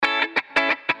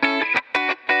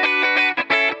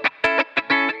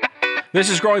This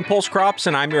is Growing Pulse Crops,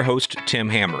 and I'm your host, Tim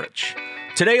Hammerich.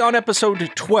 Today on episode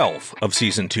 12 of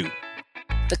Season 2.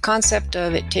 The concept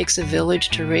of it takes a village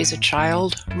to raise a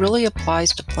child really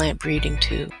applies to plant breeding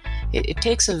too. It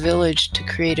takes a village to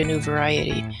create a new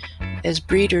variety. As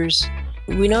breeders,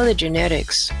 we know the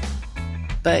genetics,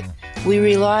 but we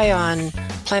rely on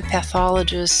plant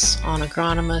pathologists, on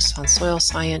agronomists, on soil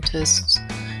scientists,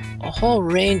 a whole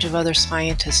range of other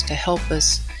scientists to help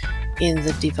us in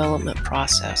the development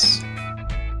process.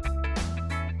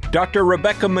 Dr.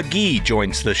 Rebecca McGee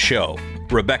joins the show.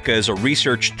 Rebecca is a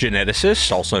research geneticist,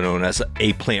 also known as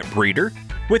a plant breeder,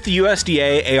 with the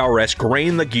USDA ARS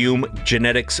Grain, Legume,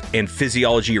 Genetics, and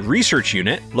Physiology Research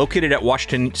Unit located at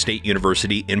Washington State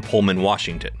University in Pullman,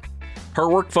 Washington. Her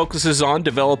work focuses on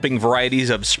developing varieties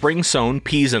of spring-sown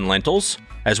peas and lentils,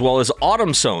 as well as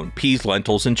autumn-sown peas,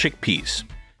 lentils, and chickpeas.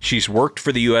 She's worked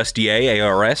for the USDA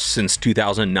ARS since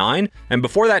 2009, and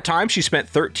before that time, she spent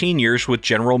 13 years with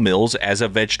General Mills as a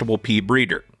vegetable pea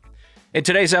breeder. In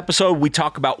today's episode, we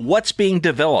talk about what's being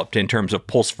developed in terms of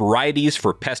pulse varieties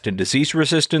for pest and disease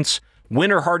resistance,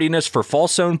 winter hardiness for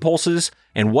fall-sown pulses,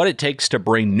 and what it takes to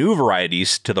bring new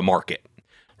varieties to the market.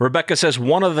 Rebecca says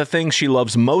one of the things she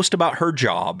loves most about her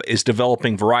job is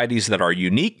developing varieties that are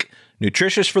unique,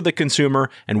 nutritious for the consumer,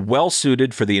 and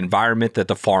well-suited for the environment that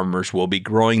the farmers will be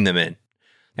growing them in.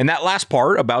 And that last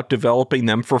part about developing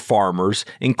them for farmers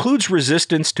includes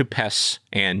resistance to pests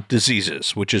and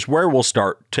diseases, which is where we'll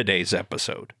start today's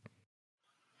episode.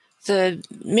 The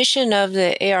mission of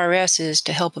the ARS is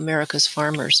to help America's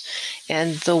farmers.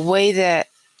 And the way that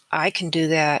I can do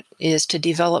that is to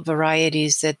develop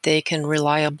varieties that they can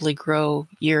reliably grow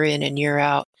year in and year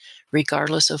out,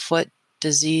 regardless of what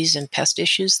disease and pest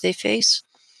issues they face.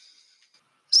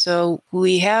 So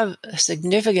we have a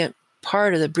significant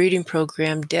part of the breeding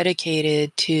program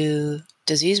dedicated to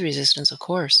disease resistance, of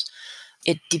course.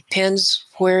 It depends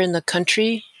where in the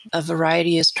country a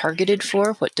variety is targeted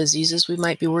for, what diseases we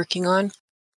might be working on.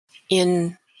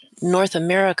 In North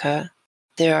America,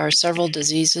 there are several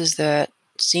diseases that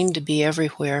seem to be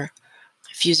everywhere.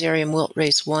 Fusarium wilt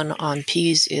race 1 on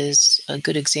peas is a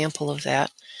good example of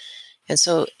that. And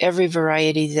so every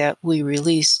variety that we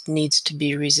release needs to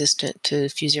be resistant to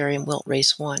Fusarium wilt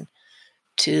race 1.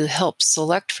 To help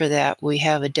select for that, we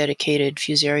have a dedicated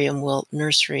Fusarium wilt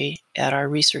nursery at our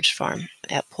research farm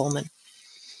at Pullman.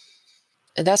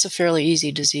 And that's a fairly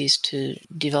easy disease to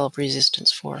develop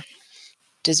resistance for.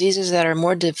 Diseases that are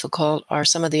more difficult are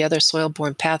some of the other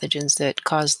soil-borne pathogens that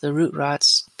cause the root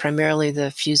rots, primarily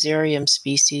the Fusarium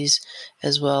species,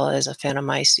 as well as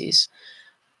Aphanomyces.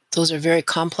 Those are very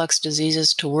complex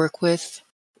diseases to work with.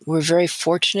 We're very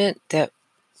fortunate that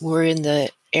we're in the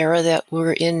era that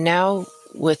we're in now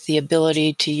with the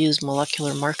ability to use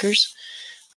molecular markers.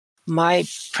 My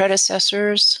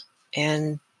predecessors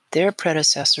and their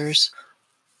predecessors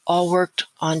all worked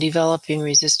on developing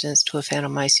resistance to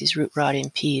Aphanomyces root rot in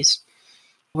peas.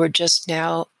 We're just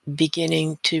now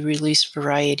beginning to release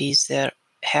varieties that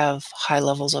have high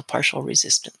levels of partial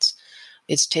resistance.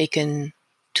 It's taken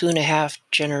 2.5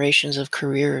 generations of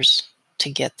careers to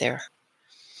get there.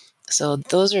 So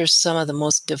those are some of the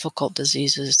most difficult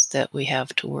diseases that we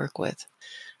have to work with.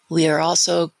 We are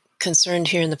also concerned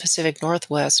here in the Pacific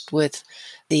Northwest with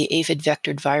the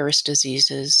aphid-vectored virus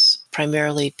diseases,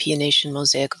 primarily peonation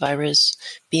mosaic virus,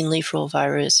 bean leaf roll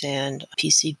virus, and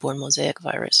pea seed-borne mosaic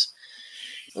virus.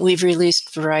 We've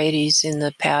released varieties in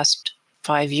the past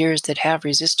 5 years that have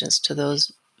resistance to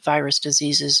those virus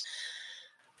diseases.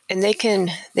 And they can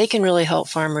really help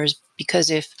farmers, because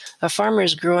if a farmer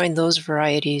is growing those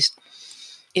varieties,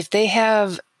 if they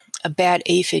have a bad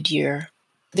aphid year,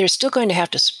 they're still going to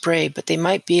have to spray, but they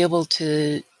might be able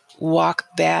to walk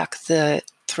back the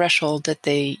threshold that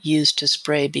they used to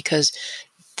spray, because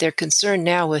they're concerned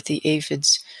now with the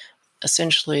aphids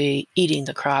essentially eating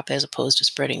the crop as opposed to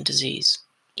spreading disease.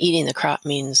 Eating the crop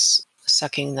means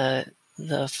sucking the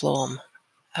phloem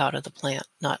out of the plant,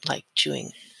 not like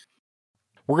chewing.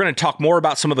 We're going to talk more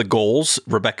about some of the goals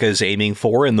Rebecca is aiming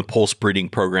for in the pulse breeding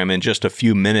program in just a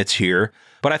few minutes here,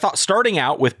 but I thought starting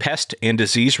out with pest and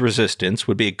disease resistance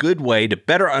would be a good way to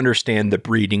better understand the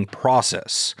breeding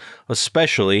process,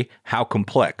 especially how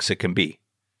complex it can be.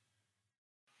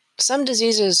 Some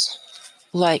diseases,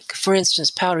 like, for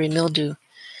instance, powdery mildew,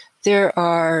 there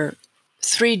are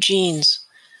 3 genes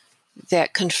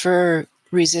that confer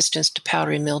resistance to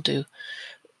powdery mildew.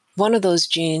 One of those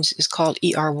genes is called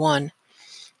ER1.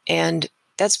 And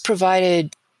that's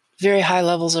provided very high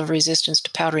levels of resistance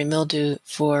to powdery mildew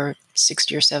for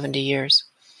 60 or 70 years.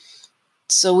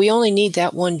 So we only need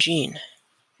that one gene,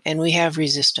 and we have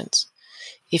resistance.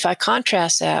 If I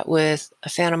contrast that with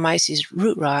Aphanomyces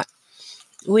root rot,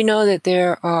 We know that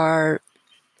there are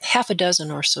half a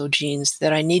dozen or so genes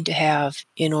that I need to have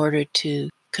in order to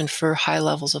confer high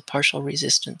levels of partial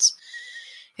resistance.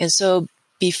 And so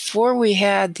before we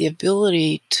had the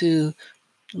ability to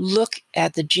look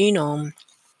at the genome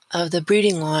of the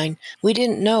breeding line, we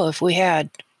didn't know if we had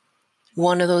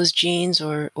one of those genes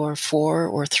or four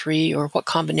or three or what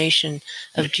combination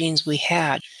of genes we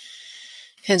had.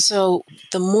 And so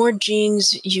the more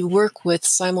genes you work with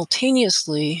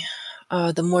simultaneously,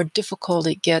 the more difficult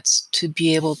it gets to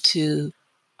be able to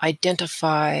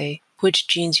identify which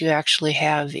genes you actually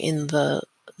have in the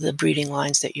breeding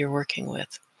lines that you're working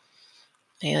with.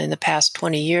 And in the past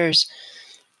 20 years,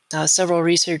 several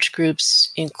research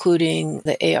groups, including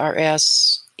the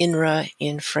ARS, INRA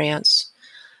in France,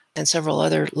 and several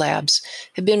other labs,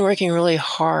 have been working really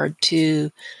hard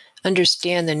to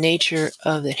understand the nature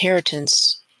of the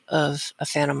inheritance of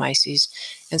Aphanomyces.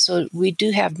 And so we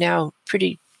do have now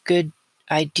pretty good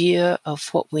idea of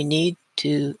what we need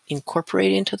to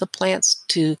incorporate into the plants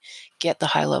to get the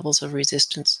high levels of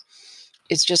resistance.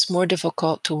 It's just more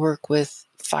difficult to work with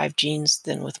 5 genes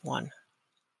than with 1.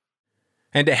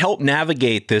 And to help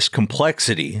navigate this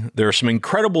complexity, there are some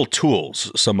incredible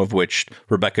tools, some of which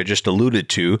Rebecca just alluded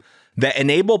to, that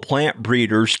enable plant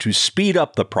breeders to speed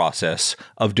up the process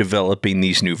of developing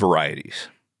these new varieties.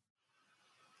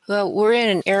 Well, we're in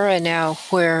an era now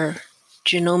where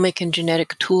genomic and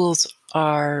genetic tools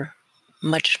are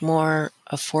much more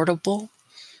affordable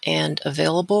and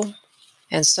available.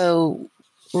 And so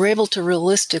we're able to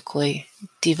realistically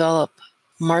develop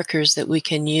markers that we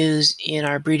can use in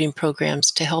our breeding programs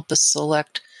to help us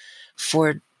select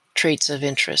for traits of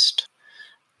interest.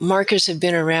 Markers have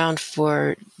been around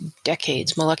for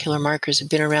decades. Molecular markers have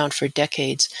been around for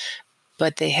decades,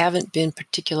 but they haven't been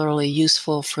particularly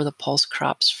useful for the pulse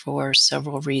crops for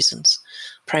several reasons,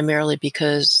 primarily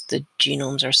because the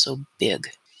genomes are so big.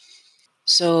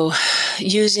 So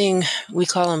using, we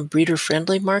call them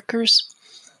breeder-friendly markers.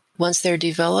 Once they're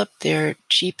developed, they're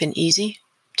cheap and easy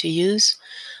to use.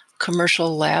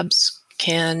 Commercial labs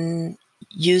can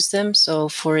use them. So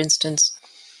for instance,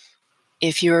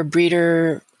 if you're a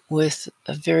breeder with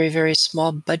a very, very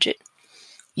small budget,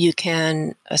 you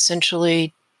can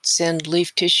essentially send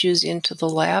leaf tissues into the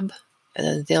lab.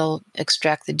 They'll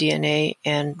extract the DNA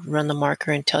and run the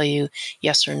marker and tell you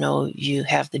yes or no, you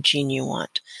have the gene you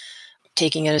want.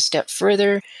 Taking it a step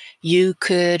further, you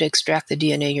could extract the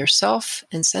DNA yourself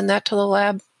and send that to the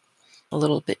lab, a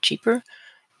little bit cheaper.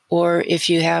 Or if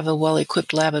you have a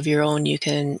well-equipped lab of your own, you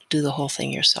can do the whole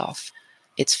thing yourself.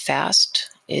 It's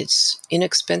fast, it's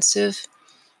inexpensive,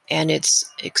 and it's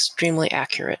extremely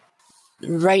accurate.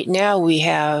 Right now we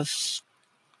have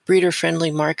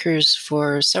breeder-friendly markers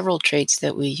for several traits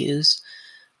that we use.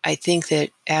 I think that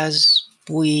as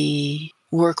we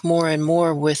work more and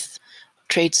more with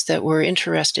traits that we're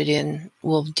interested in,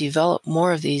 we'll develop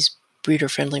more of these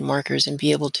breeder-friendly markers and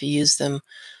be able to use them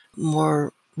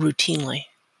more routinely.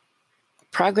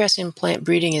 Progress in plant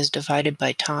breeding is divided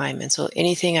by time, and so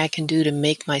anything I can do to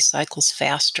make my cycles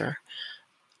faster,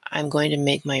 I'm going to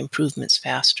make my improvements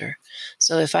faster.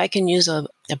 So if I can use a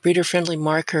breeder-friendly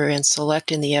marker and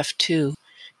select in the F2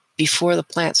 before the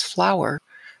plants flower,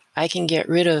 I can get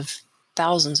rid of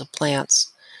thousands of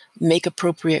plants, make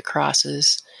appropriate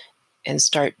crosses, and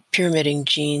start pyramiding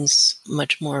genes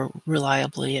much more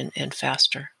reliably and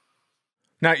faster.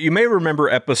 Now, you may remember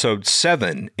episode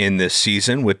 7 in this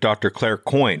season with Dr. Claire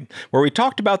Coyne, where we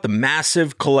talked about the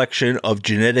massive collection of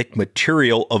genetic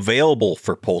material available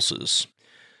for pulses.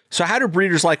 So how do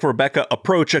breeders like Rebecca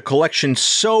approach a collection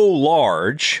so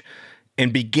large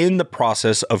and begin the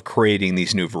process of creating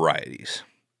these new varieties?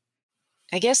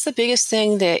 I guess the biggest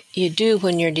thing that you do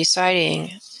when you're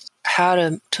deciding how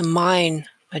to mine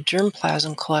a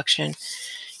germplasm collection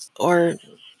or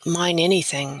mine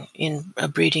anything in a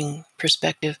breeding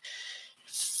perspective,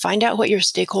 find out what your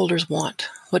stakeholders want.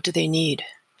 What do they need?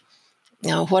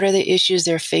 Now, what are the issues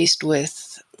they're faced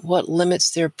with? What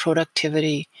limits their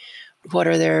productivity? What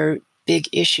are their big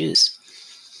issues?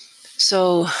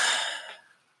 So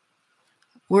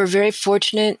we're very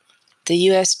fortunate. The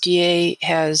USDA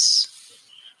has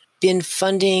been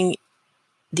funding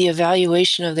the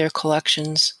evaluation of their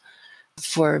collections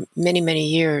for many, many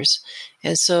years.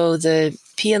 And so the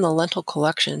pea and the lentil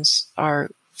collections are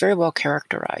very well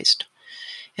characterized.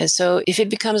 And so if it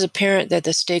becomes apparent that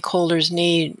the stakeholders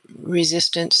need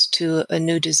resistance to a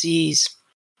new disease,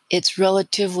 it's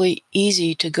relatively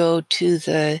easy to go to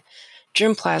the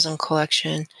germplasm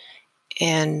collection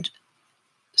and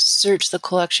search the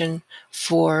collection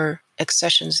for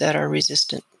accessions that are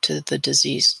resistant to the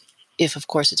disease, if, of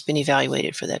course, it's been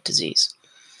evaluated for that disease.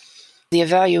 The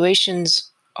evaluations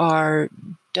are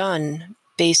done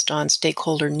based on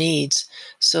stakeholder needs.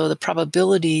 So the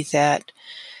probability that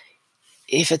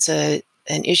if it's an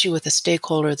issue with a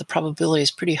stakeholder, the probability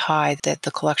is pretty high that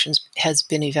the collection has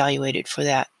been evaluated for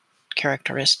that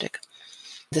characteristic.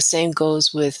 The same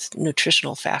goes with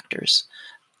nutritional factors.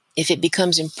 If it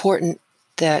becomes important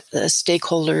that the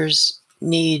stakeholders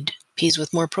need peas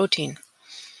with more protein,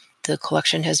 the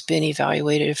collection has been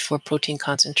evaluated for protein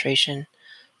concentration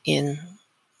in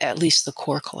at least the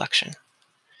core collection.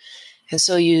 And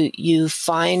so you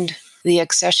find the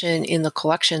accession in the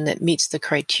collection that meets the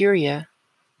criteria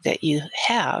that you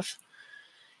have,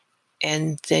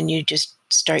 and then you just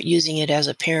start using it as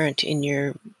a parent in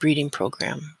your breeding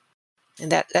program.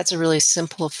 And that's a really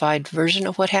simplified version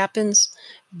of what happens,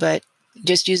 but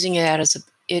just using it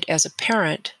as a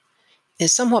parent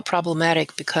is somewhat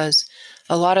problematic because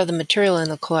a lot of the material in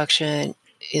the collection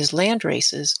is land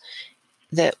races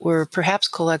that were perhaps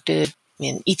collected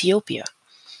in Ethiopia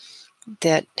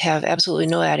that have absolutely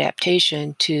no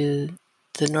adaptation to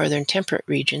the northern temperate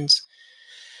regions.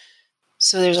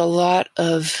 So there's a lot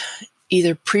of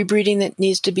either pre-breeding that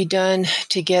needs to be done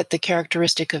to get the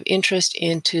characteristic of interest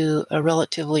into a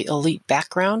relatively elite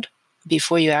background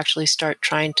before you actually start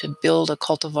trying to build a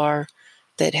cultivar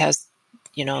that has,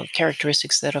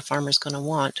 characteristics that a farmer's going to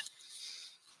want.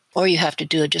 Or you have to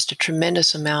do just a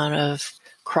tremendous amount of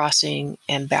crossing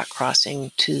and back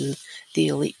crossing to the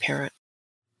elite parent.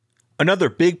 Another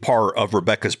big part of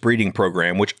Rebecca's breeding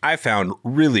program, which I found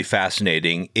really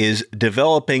fascinating, is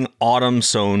developing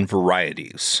autumn-sown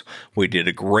varieties. We did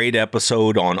a great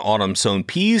episode on autumn-sown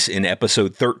peas in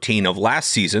episode 13 of last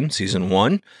season, season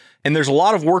 1. And there's a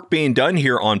lot of work being done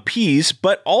here on peas,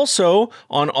 but also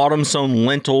on autumn-sown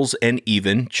lentils and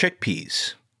even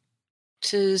chickpeas.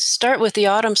 To start with the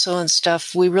autumn-sown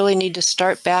stuff, we really need to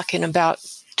start back in about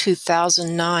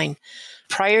 2009.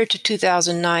 Prior to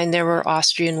 2009, there were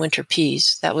Austrian winter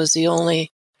peas. That was the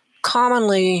only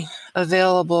commonly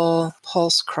available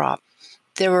pulse crop.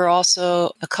 There were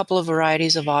also a couple of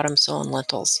varieties of autumn-sown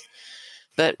lentils.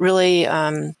 But really,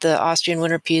 the Austrian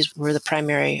winter peas were the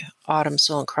primary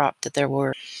autumn-sown crop that there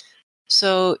were.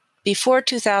 So before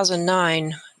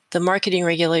 2009, the marketing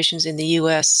regulations in the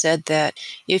U.S. said that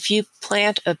if you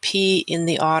plant a pea in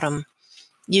the autumn,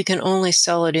 you can only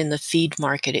sell it in the feed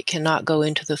market. It cannot go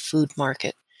into the food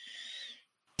market.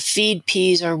 Feed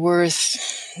peas are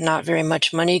worth not very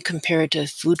much money compared to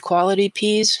food quality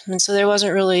peas, and so there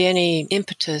wasn't really any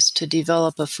impetus to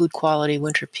develop a food quality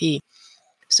winter pea.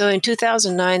 So in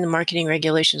 2009, the marketing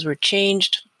regulations were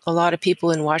changed. A lot of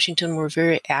people in Washington were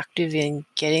very active in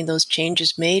getting those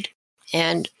changes made,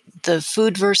 and the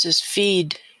food versus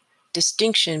feed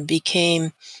distinction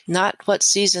became not what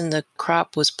season the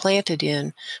crop was planted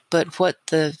in, but what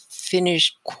the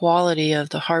finished quality of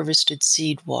the harvested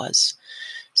seed was.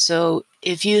 So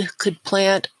if you could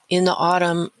plant in the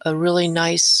autumn a really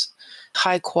nice,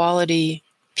 high-quality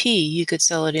pea, you could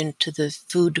sell it into the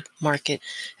food market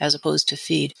as opposed to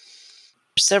feed.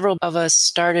 Several of us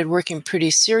started working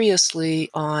pretty seriously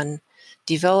on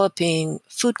developing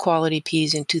food-quality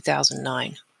peas in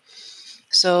 2009.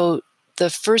 So the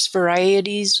first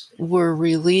varieties were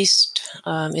released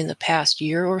in the past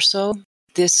year or so.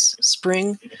 This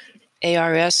spring,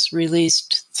 ARS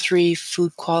released 3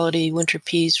 food quality winter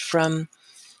peas from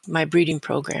my breeding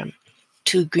program,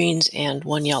 2 greens and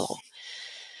 1 yellow.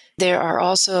 There are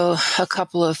also a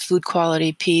couple of food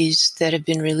quality peas that have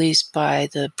been released by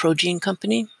the Progene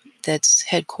company that's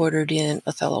headquartered in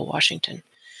Othello, Washington.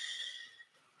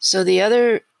 So the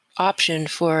other option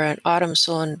for an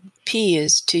autumn-sown pea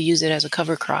is to use it as a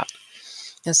cover crop.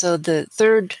 And so the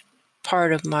third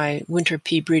part of my winter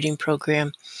pea breeding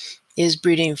program is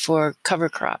breeding for cover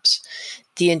crops.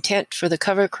 The intent for the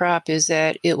cover crop is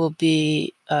that it will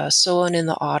be sown in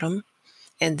the autumn,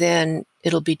 and then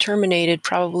it'll be terminated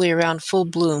probably around full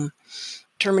bloom,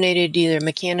 terminated either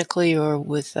mechanically or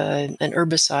with an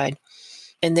herbicide,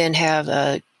 and then have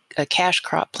a cash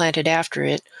crop planted after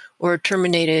it, or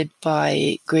terminated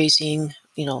by grazing,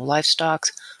 livestock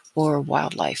or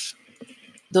wildlife.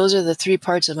 Those are the 3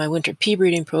 parts of my winter pea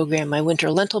breeding program. My winter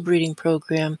lentil breeding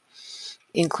program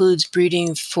includes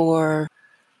breeding for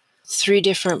 3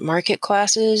 different market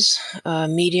classes,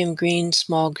 medium green,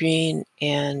 small green,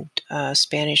 and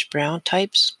Spanish brown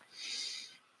types.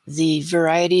 The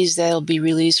varieties that will be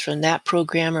released from that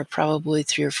program are probably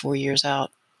 3 or 4 years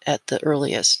out at the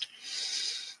earliest.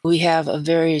 We have a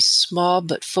very small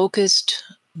but focused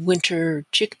winter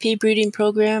chickpea breeding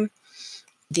program.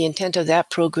 The intent of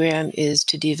that program is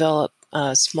to develop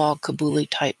small Kabuli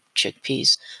type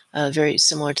chickpeas, very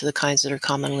similar to the kinds that are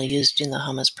commonly used in the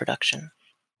hummus production.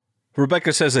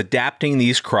 Rebecca says adapting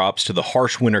these crops to the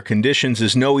harsh winter conditions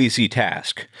is no easy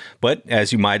task. But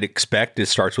as you might expect, it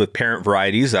starts with parent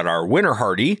varieties that are winter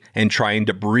hardy and trying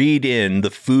to breed in the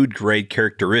food-grade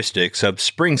characteristics of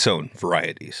spring-sown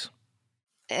varieties.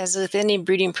 As with any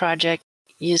breeding project,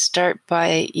 you start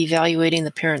by evaluating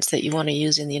the parents that you want to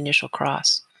use in the initial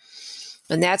cross.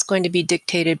 And that's going to be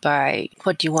dictated by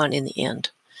what you want in the end.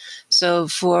 So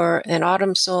for an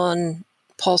autumn-sown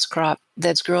pulse crop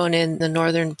that's grown in the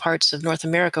northern parts of North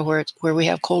America where we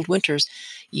have cold winters,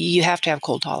 you have to have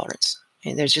cold tolerance.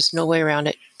 And there's just no way around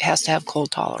it. It has to have cold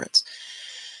tolerance.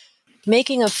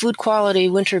 Making a food quality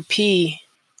winter pea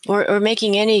or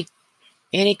making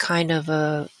any kind of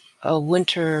a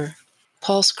winter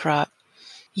pulse crop,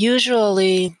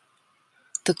 usually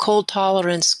the cold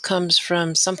tolerance comes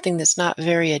from something that's not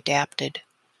very adapted.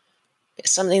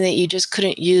 Something that you just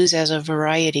couldn't use as a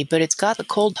variety, but it's got the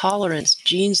cold tolerance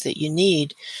genes that you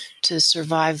need to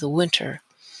survive the winter.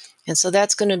 And so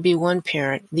that's going to be one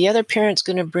parent. The other parent's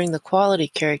going to bring the quality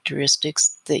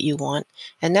characteristics that you want,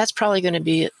 and that's probably going to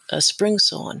be a spring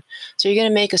sown. So you're going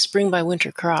to make a spring by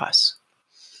winter cross.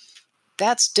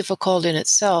 That's difficult in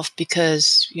itself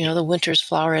because, the winters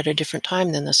flower at a different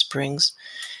time than the springs.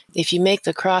 If you make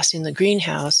the cross in the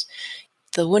greenhouse,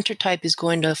 the winter type is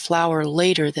going to flower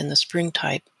later than the spring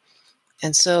type.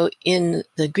 And so in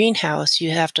the greenhouse,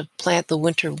 you have to plant the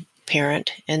winter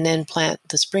parent and then plant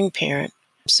the spring parent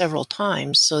several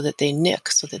times so that they nick,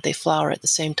 so that they flower at the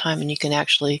same time, and you can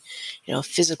actually,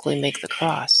 physically make the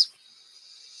cross.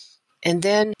 And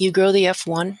then you grow the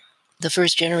F1, the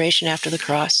first generation after the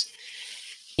cross.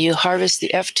 You harvest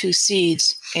the F2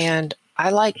 seeds, and I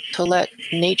like to let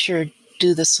nature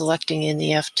do the selecting in the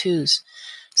F2s.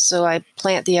 So I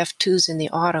plant the F2s in the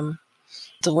autumn.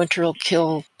 The winter will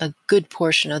kill a good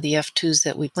portion of the F2s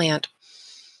that we plant.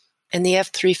 And the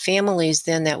F3 families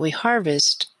then that we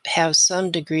harvest have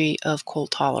some degree of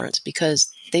cold tolerance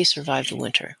because they survive the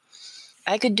winter.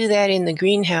 I could do that in the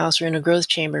greenhouse or in a growth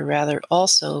chamber rather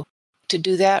also. To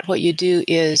do that, what you do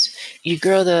is you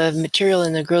grow the material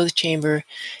in the growth chamber,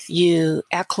 you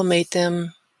acclimate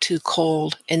them to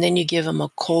cold, and then you give them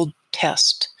a cold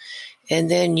test. And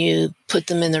then you put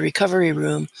them in the recovery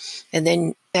room, and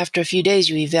then after a few days,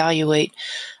 you evaluate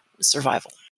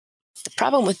survival. The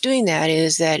problem with doing that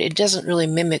is that it doesn't really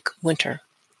mimic winter.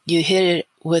 You hit it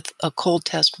with a cold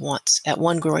test once at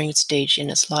one growing stage in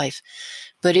its life.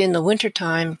 But in the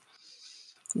wintertime,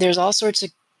 there's all sorts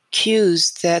of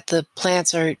cues that the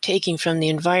plants are taking from the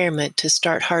environment to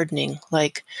start hardening,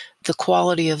 like the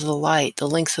quality of the light, the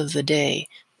length of the day,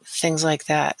 things like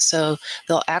that. So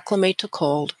they'll acclimate to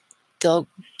cold. They'll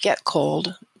get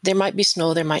cold. There might be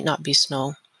snow, there might not be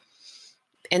snow.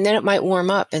 And then it might warm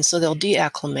up, and so they'll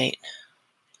deacclimate.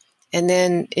 And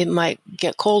then it might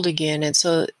get cold again, and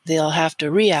so they'll have to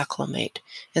reacclimate.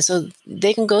 And so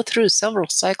they can go through several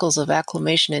cycles of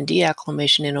acclimation and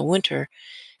deacclimation in a winter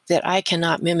that I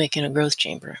cannot mimic in a growth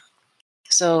chamber.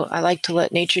 So I like to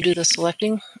let nature do the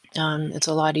selecting. It's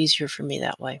a lot easier for me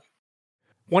that way.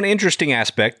 One interesting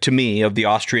aspect to me of the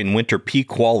Austrian winter pea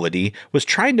quality was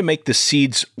trying to make the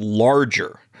seeds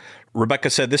larger. Rebecca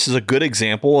said this is a good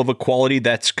example of a quality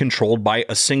that's controlled by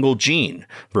a single gene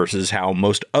versus how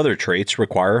most other traits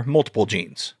require multiple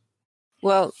genes.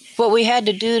 Well, what we had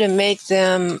to do to make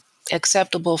them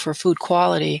acceptable for food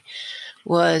quality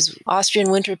was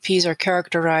Austrian winter peas are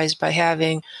characterized by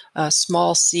having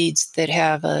small seeds that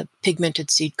have a pigmented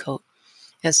seed coat.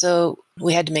 And so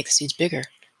we had to make the seeds bigger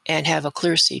and have a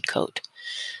clear seed coat.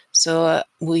 So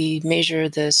we measure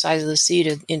the size of the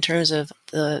seed in terms of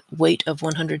the weight of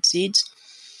 100 seeds.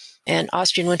 And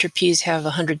Austrian winter peas have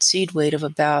a 100 seed weight of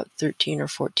about 13 or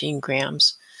 14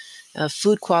 grams. A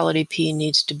food quality pea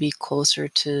needs to be closer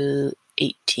to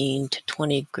 18 to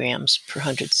 20 grams per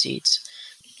 100 seeds.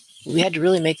 We had to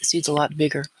really make the seeds a lot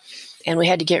bigger. And we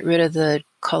had to get rid of the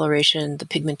coloration, the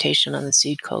pigmentation on the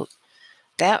seed coat.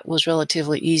 That was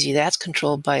relatively easy. That's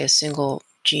controlled by a single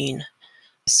gene.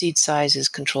 Seed size is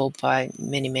controlled by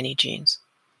many, many genes.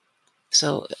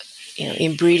 So,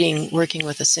 in breeding, working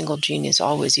with a single gene is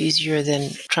always easier than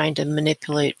trying to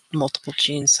manipulate multiple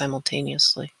genes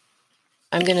simultaneously.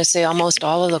 I'm going to say almost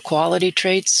all of the quality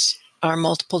traits are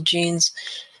multiple genes.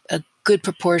 A good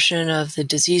proportion of the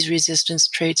disease resistance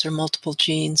traits are multiple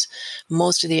genes.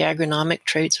 Most of the agronomic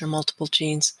traits are multiple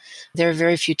genes. There are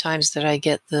very few times that I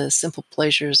get the simple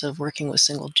pleasures of working with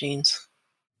single genes.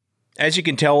 As you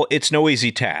can tell, it's no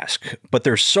easy task, but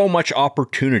there's so much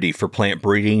opportunity for plant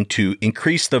breeding to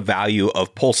increase the value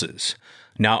of pulses,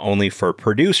 not only for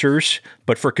producers,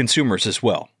 but for consumers as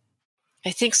well.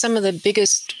 I think some of the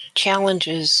biggest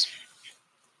challenges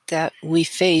that we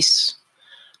face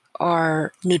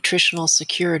our nutritional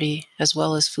security as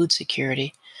well as food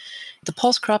security. The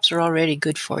pulse crops are already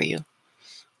good for you,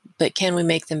 but can we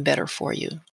make them better for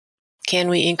you? Can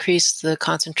we increase the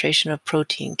concentration of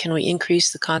protein? Can we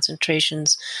increase the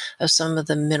concentrations of some of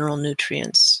the mineral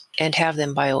nutrients and have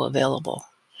them bioavailable?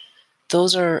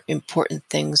 Those are important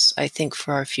things, I think,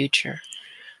 for our future.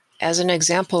 As an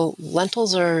example,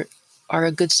 lentils are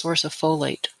a good source of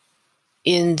folate.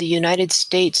 In the United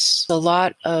States, a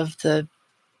lot of the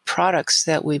products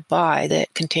that we buy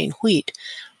that contain wheat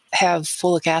have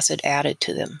folic acid added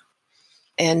to them.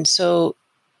 And so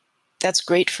that's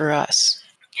great for us.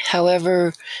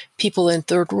 However, people in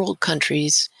third world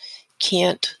countries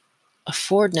can't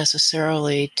afford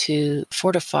necessarily to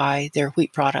fortify their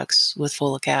wheat products with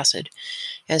folic acid.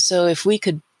 And so if we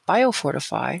could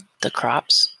biofortify the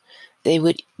crops, they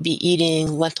would be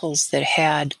eating lentils that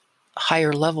had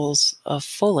higher levels of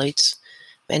folates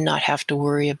and not have to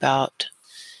worry about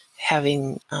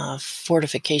having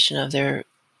fortification of their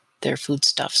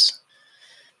foodstuffs.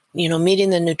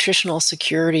 Meeting the nutritional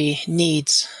security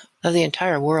needs of the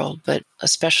entire world, but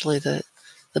especially the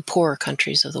poorer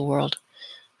countries of the world,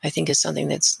 I think is something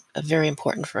that's very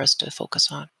important for us to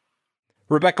focus on.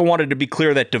 Rebecca wanted to be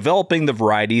clear that developing the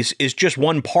varieties is just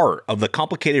one part of the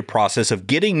complicated process of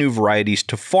getting new varieties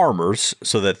to farmers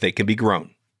so that they can be grown.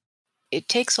 It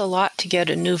takes a lot to get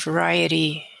a new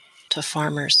variety to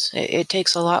farmers. It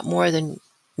takes a lot more than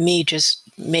me just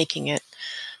making it.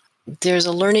 There's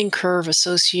a learning curve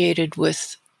associated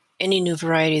with any new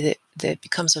variety that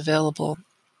becomes available.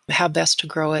 How best to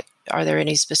grow it? Are there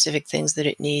any specific things that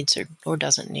it needs or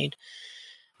doesn't need?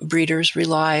 Breeders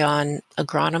rely on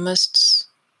agronomists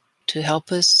to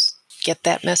help us get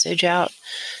that message out.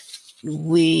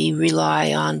 We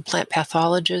rely on plant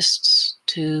pathologists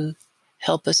to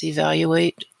help us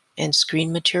evaluate and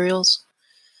screen materials.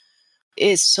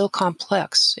 It's so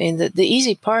complex. And the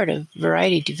easy part of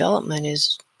variety development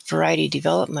is variety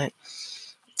development.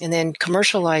 And then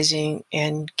commercializing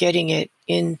and getting it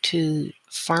into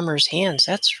farmers' hands,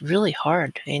 that's really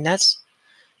hard. That's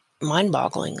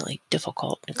mind-bogglingly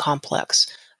difficult and complex.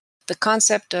 The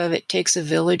concept of it takes a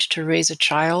village to raise a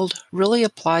child really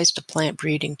applies to plant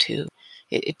breeding too.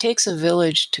 It takes a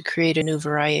village to create a new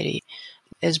variety.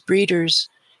 As breeders,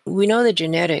 we know the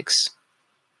genetics,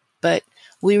 but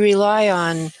we rely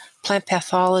on plant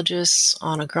pathologists,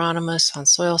 on agronomists, on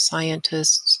soil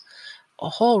scientists, a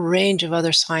whole range of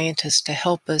other scientists to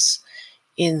help us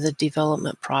in the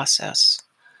development process.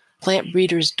 Plant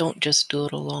breeders don't just do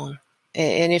it alone.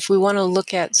 And if we want to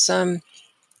look at some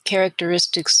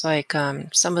characteristics like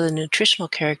some of the nutritional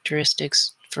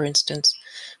characteristics, for instance,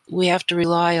 we have to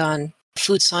rely on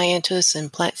food scientists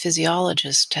and plant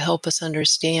physiologists to help us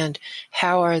understand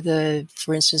how are the,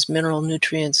 for instance, mineral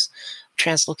nutrients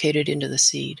translocated into the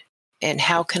seed, and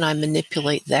how can I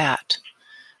manipulate that?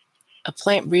 A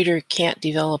plant breeder can't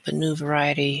develop a new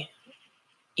variety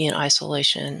in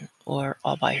isolation or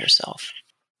all by herself.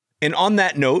 And on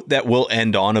that note that we'll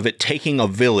end on of it taking a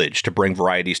village to bring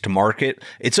varieties to market,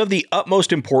 it's of the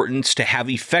utmost importance to have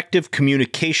effective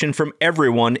communication from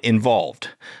everyone involved,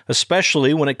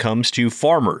 especially when it comes to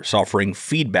farmers offering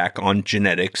feedback on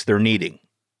genetics they're needing.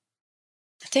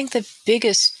 I think the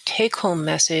biggest take-home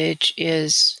message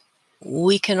is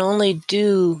we can only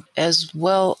do as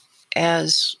well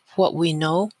as what we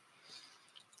know.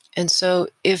 And so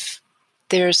if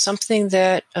there's something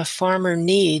that a farmer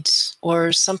needs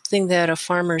or something that a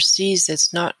farmer sees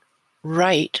that's not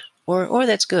right or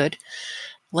that's good,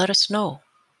 let us know.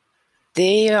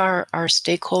 They are our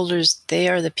stakeholders. They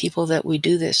are the people that we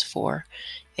do this for.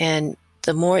 And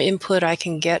the more input I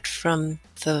can get from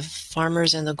the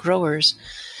farmers and the growers,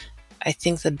 I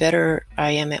think the better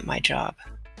I am at my job.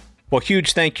 Well,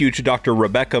 huge thank you to Dr.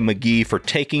 Rebecca McGee for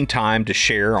taking time to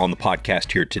share on the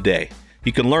podcast here today.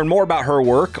 You can learn more about her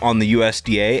work on the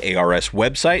USDA ARS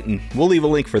website, and we'll leave a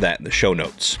link for that in the show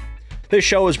notes. This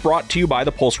show is brought to you by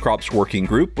the Pulse Crops Working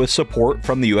Group with support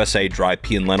from the USA Dry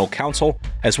Pea and Lentil Council,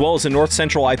 as well as the North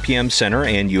Central IPM Center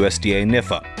and USDA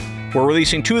NIFA. We're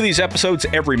releasing 2 of these episodes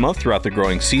every month throughout the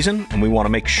growing season, and we want to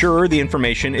make sure the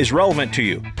information is relevant to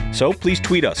you. So please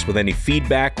tweet us with any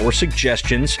feedback or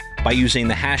suggestions by using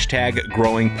the hashtag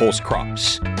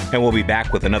GrowingPulseCrops. And we'll be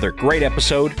back with another great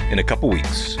episode in a couple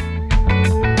weeks.